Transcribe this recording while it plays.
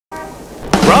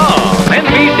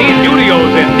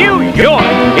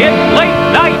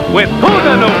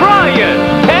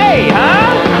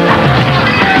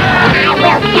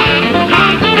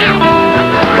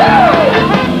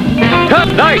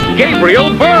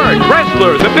Gabriel Byrne,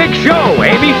 wrestler, The Big Show,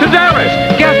 Amy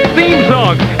Sedaris, guest theme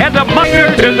song, and a minor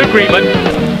disagreement.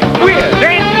 With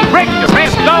Andy Rick, the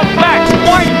rest of back,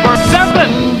 1 for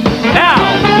 7. Now,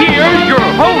 here's your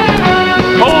host,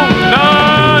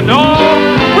 Conan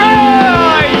O'Brien.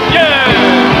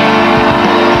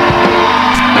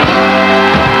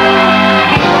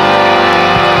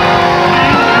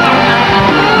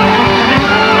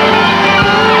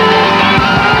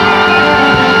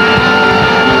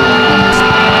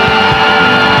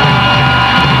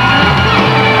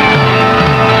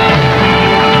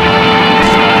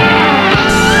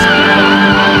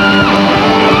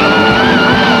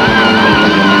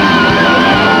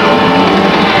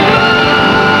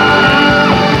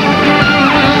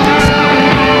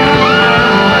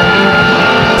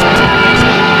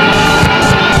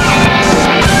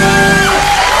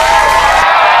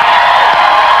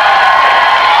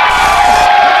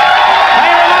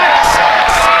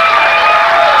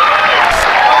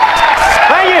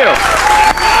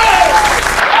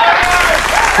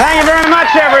 Thank you very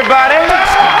much, everybody.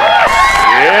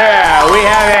 Yeah, we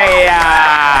have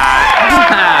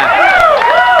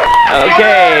a...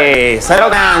 okay,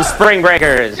 settle down, spring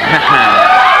breakers. We have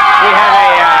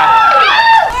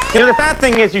a... you know, the bad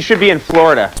thing is you should be in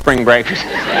Florida, spring breakers.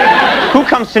 Who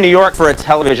comes to New York for a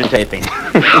television taping?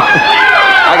 All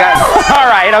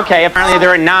right, okay, apparently there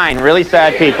are 9 really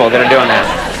sad people that are doing that.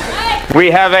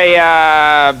 We have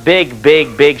a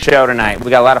big show tonight. We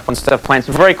got a lot of fun stuff planned.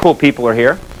 Some very cool people are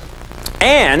here.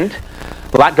 And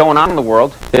a lot going on in the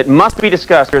world that must be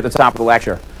discussed here at the top of the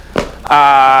lecture.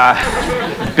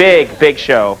 Big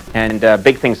show and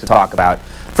big things to talk about.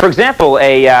 For example,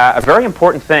 a very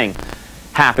important thing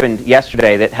happened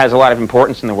yesterday that has a lot of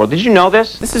importance in the world. Did you know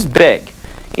this? This is big.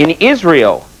 In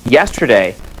Israel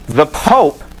yesterday, the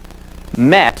Pope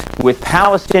met with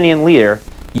Palestinian leader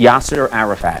Yasser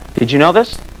Arafat. Did you know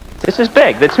this? This is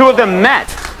big. The two of them met.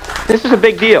 This is a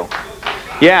big deal.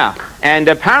 Yeah. And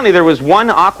apparently there was one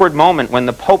awkward moment when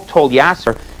the Pope told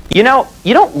Yasser, you know,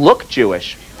 you don't look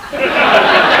Jewish. Then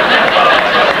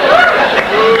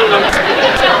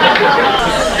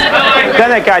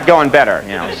it got going better.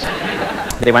 You know,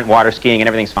 they went water skiing and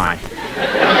everything's fine.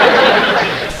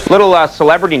 Little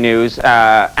celebrity news.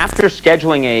 After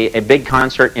scheduling a big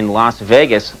concert in Las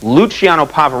Vegas, Luciano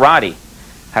Pavarotti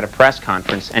had a press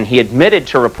conference, and he admitted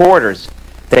to reporters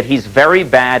that he's very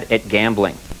bad at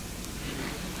gambling.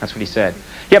 That's what he said.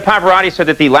 Yeah, Pavarotti said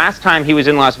that the last time he was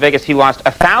in Las Vegas, he lost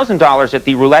 $1,000 at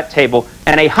the roulette table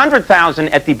and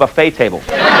 $100,000 at the buffet table, which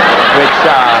I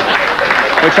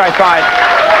thought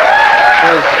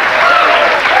was,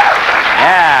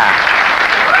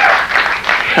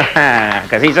 yeah,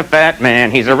 because he's a fat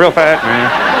man. He's a real fat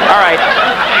man. All right.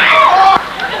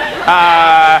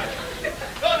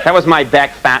 That was my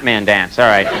Beck Fat Man dance. All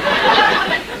right.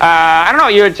 I don't know.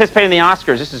 You're anticipating the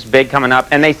Oscars. This is big coming up,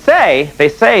 and they say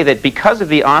that because of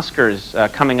the Oscars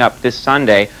coming up this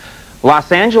Sunday,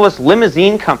 Los Angeles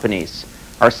limousine companies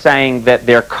are saying that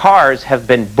their cars have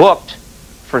been booked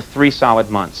for 3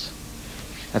 solid months.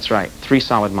 That's right, 3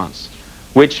 solid months,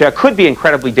 which could be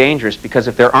incredibly dangerous because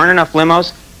if there aren't enough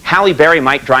limos, Halle Berry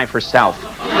might drive herself,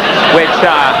 which.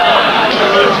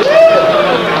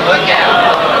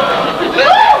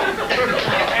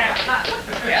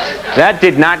 That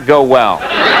did not go well.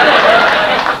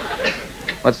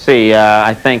 Let's see.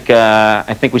 I think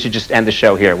we should just end the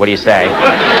show here. What do you say?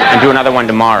 And do another one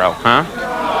tomorrow, huh?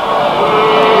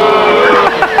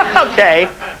 Okay,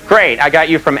 great. I got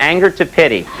you from anger to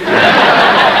pity.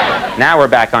 Now we're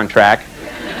back on track.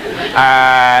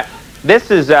 This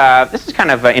is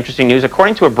kind of interesting news.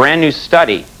 According to a brand new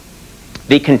study,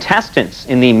 the contestants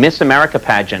in the Miss America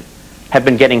pageant have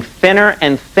been getting thinner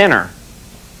and thinner,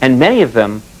 and many of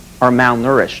them are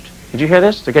malnourished. Did you hear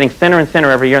this? They're getting thinner and thinner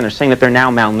every year, and they're saying that they're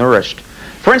now malnourished.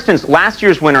 For instance, last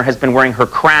year's winner has been wearing her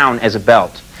crown as a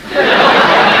belt,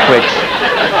 which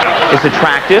is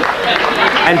attractive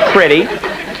and pretty.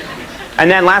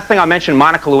 And then last thing I'll mention,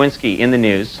 Monica Lewinsky in the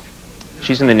news.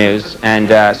 She's in the news, and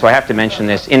so I have to mention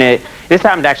this. This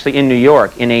happened actually in New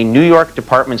York, in a New York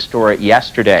department store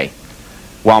yesterday.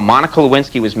 While Monica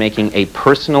Lewinsky was making a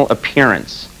personal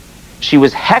appearance, she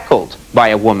was heckled by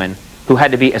a woman who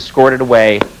had to be escorted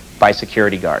away by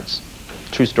security guards.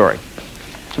 True story.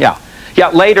 Yeah.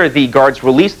 Later, the guards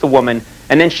released the woman,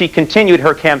 and then she continued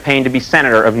her campaign to be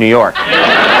senator of New York.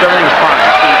 Everything's fine.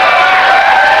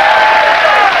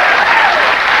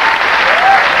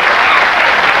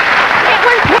 It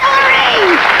was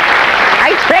Hillary! I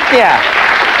tricked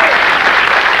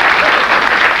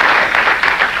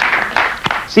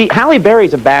you. See, Halle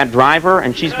Berry's a bad driver,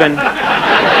 and she's been...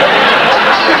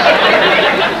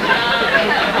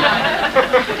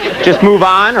 Just move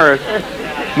on or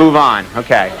move on?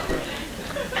 Okay.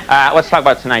 Let's talk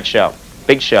about tonight's show.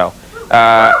 Big show.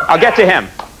 I'll get to him.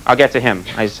 I'll get to him.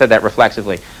 I said that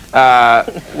reflexively.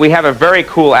 We have a very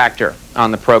cool actor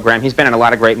on the program. He's been in a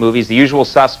lot of great movies. The Usual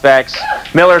Suspects,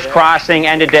 Miller's Crossing,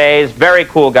 End of Days. Very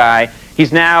cool guy.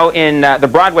 He's now in the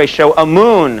Broadway show A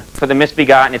Moon for the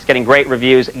Misbegotten. It's getting great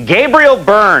reviews. Gabriel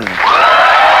Byrne. Gabriel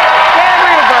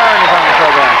Byrne is on the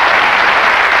program.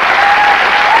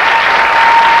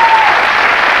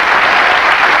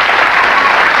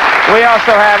 We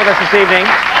also have with us this evening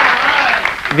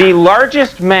the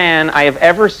largest man I have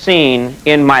ever seen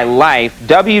in my life,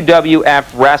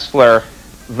 WWF wrestler,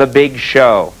 The Big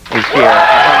Show, is here.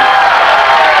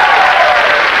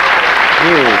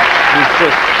 He's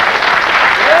just...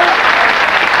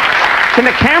 Can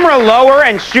the camera lower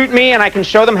and shoot me and I can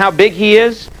show them how big he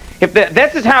is?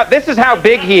 This is how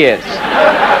big he is.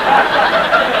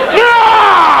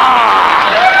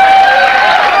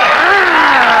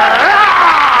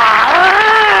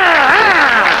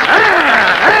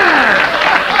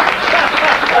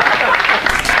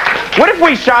 What if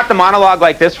we shot the monologue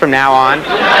like this from now on?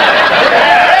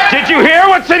 Did you hear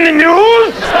what's in the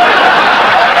news?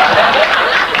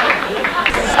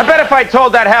 I bet if I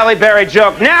told that Halle Berry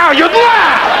joke now, you'd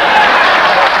laugh!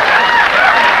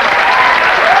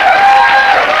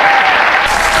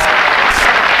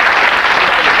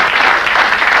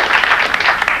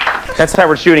 That's how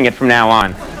we're shooting it from now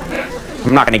on.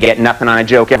 I'm not going to get nothing on a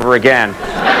joke ever again.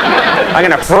 I'm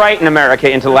going to frighten America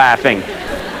into laughing.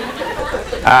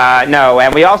 No,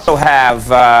 and we also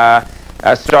have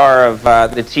a star of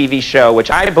the TV show, which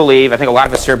I think a lot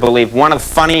of us here believe, one of the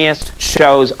funniest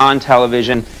shows on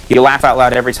television. You laugh out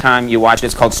loud every time you watch it.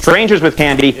 It's called Strangers with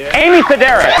Candy. Yeah. Amy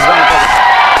Sedaris is on the program.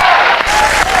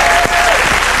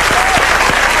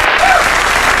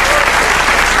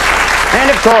 And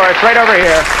of course, right over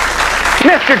here,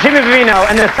 Mr. Jimmy Vivino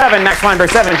and the 7, Max Weinberg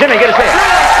 7. Jimmy, good to see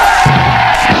you.